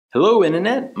Hello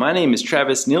Internet, my name is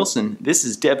Travis Nielsen. This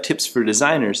is Dev Tips for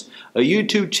Designers, a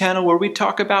YouTube channel where we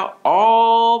talk about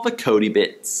all the codey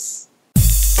bits.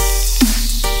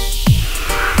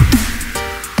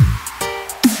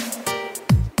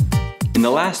 In the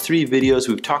last 3 videos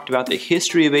we've talked about the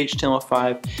history of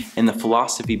HTML5 and the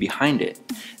philosophy behind it.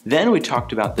 Then we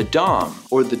talked about the DOM,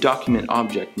 or the Document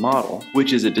Object Model,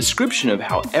 which is a description of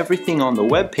how everything on the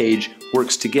web page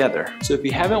works together. So if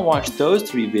you haven't watched those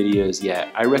 3 videos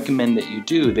yet, I recommend that you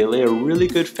do. They lay a really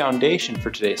good foundation for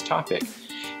today's topic.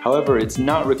 However, it's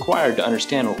not required to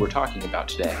understand what we're talking about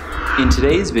today. In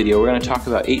today's video, we're going to talk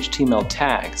about HTML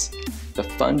tags, the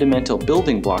fundamental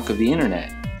building block of the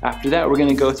internet. After that, we're going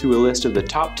to go through a list of the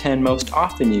top 10 most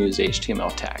often used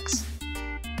HTML tags.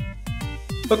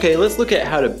 Okay, let's look at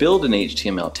how to build an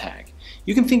HTML tag.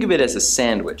 You can think of it as a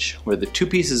sandwich, where the 2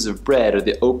 pieces of bread are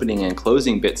the opening and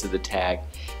closing bits of the tag,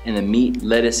 and the meat,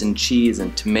 lettuce, and cheese,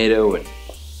 and tomato, and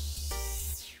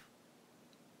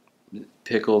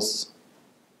pickles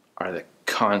are the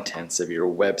contents of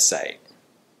your website.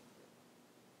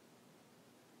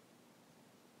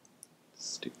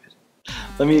 Stupid.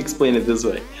 Let me explain it this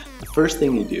way. The first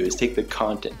thing you do is take the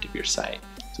content of your site.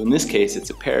 So in this case,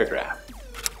 it's a paragraph.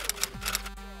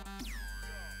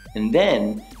 And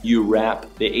then you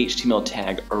wrap the HTML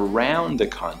tag around the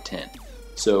content.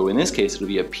 So in this case, it'll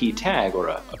be a P tag or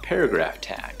a paragraph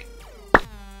tag.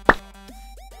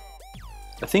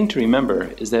 A thing to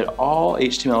remember is that all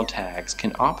HTML tags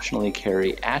can optionally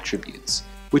carry attributes,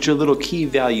 which are little key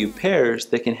value pairs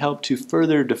that can help to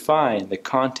further define the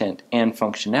content and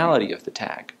functionality of the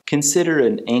tag. Consider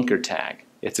an anchor tag.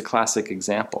 It's a classic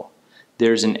example.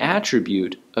 There's an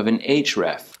attribute of an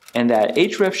href, and that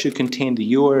href should contain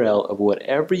the URL of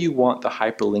whatever you want the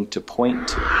hyperlink to point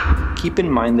to. Keep in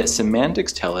mind that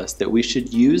semantics tell us that we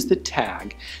should use the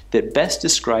tag that best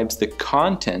describes the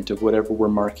content of whatever we're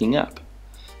marking up.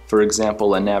 For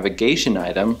example, a navigation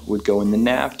item would go in the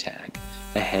nav tag,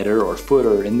 a header or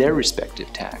footer in their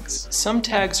respective tags. Some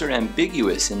tags are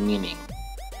ambiguous in meaning,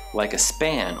 like a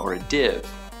span or a div,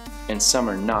 and some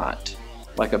are not,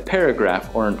 like a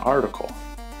paragraph or an article.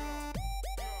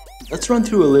 Let's run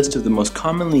through a list of the most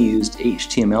commonly used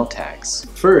HTML tags.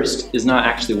 First is not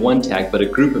actually one tag, but a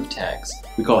group of tags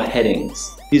we call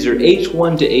headings. These are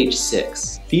H1 to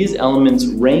H6. These elements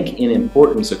rank in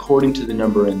importance according to the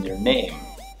number in their name.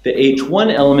 The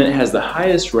H1 element has the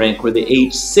highest rank, where the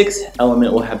H6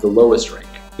 element will have the lowest rank.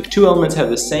 If 2 elements have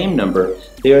the same number,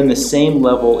 they are in the same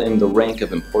level in the rank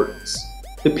of importance.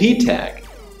 The P tag,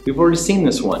 we've already seen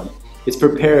this one. It's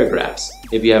for paragraphs.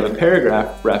 If you have a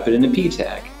paragraph, wrap it in a P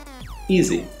tag.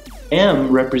 Easy.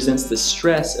 M represents the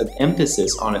stress of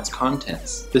emphasis on its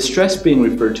contents. The stress being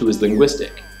referred to is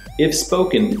linguistic. If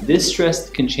spoken, this stress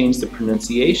can change the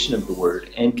pronunciation of the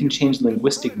word and can change the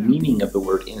linguistic meaning of the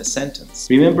word in a sentence.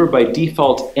 Remember, by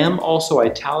default, M also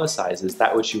italicizes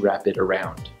that which you wrap it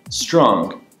around.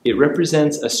 Strong. It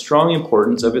represents a strong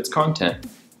importance of its content.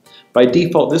 By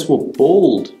default, this will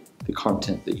bold the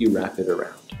content that you wrap it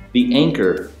around. The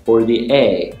anchor, or the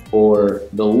A, or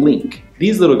the link.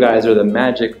 These little guys are the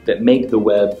magic that make the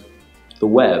web the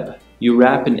web. You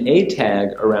wrap an A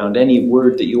tag around any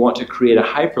word that you want to create a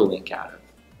hyperlink out of.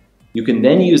 You can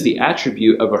then use the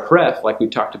attribute of a href, like we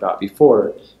talked about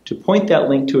before, to point that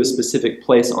link to a specific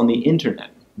place on the internet.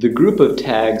 The group of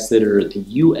tags that are the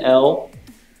UL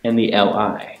and the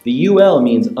LI. The UL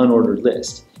means unordered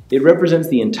list. It represents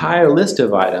the entire list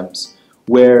of items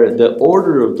where the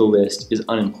order of the list is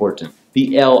unimportant.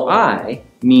 The LI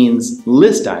means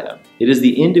list item. It is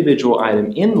the individual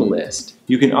item in the list.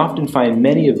 You can often find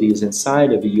many of these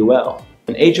inside of a UL.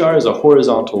 An HR is a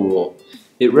horizontal rule.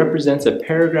 It represents a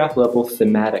paragraph level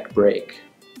thematic break.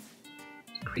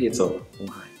 It creates a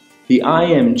line. The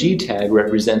IMG tag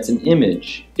represents an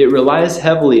image. It relies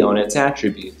heavily on its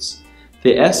attributes.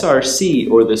 The SRC,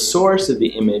 or the source of the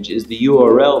image, is the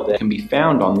URL that can be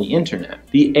found on the internet.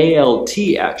 The ALT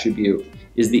attribute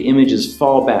is the image's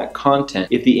fallback content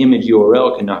if the image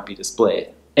URL cannot be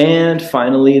displayed. And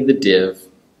finally, the div.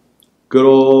 Good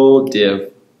old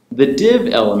div. The div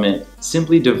element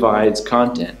simply divides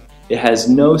content. It has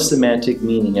no semantic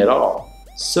meaning at all.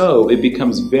 So it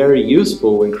becomes very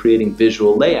useful when creating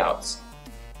visual layouts.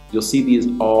 You'll see these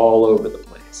all over the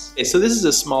place. Okay, so this is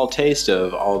a small taste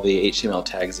of all the HTML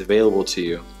tags available to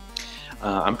you.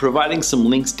 I'm providing some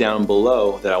links down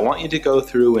below that I want you to go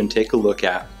through and take a look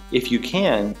at. If you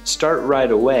can, start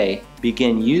right away,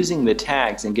 begin using the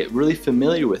tags and get really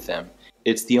familiar with them.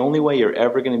 It's the only way you're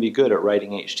ever going to be good at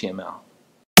writing HTML.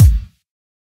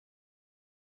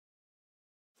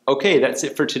 Okay, that's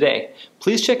it for today.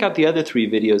 Please check out the other 3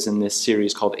 videos in this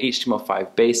series called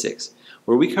HTML5 Basics,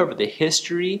 where we cover the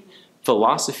history,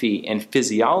 philosophy, and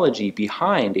physiology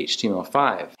behind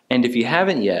HTML5. And if you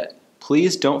haven't yet,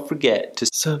 please don't forget to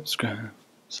subscribe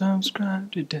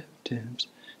to DevTips.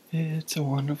 It's a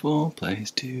wonderful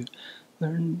place to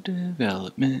learn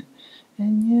development.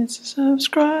 And yes,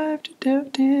 subscribe to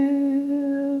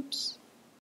DevTips.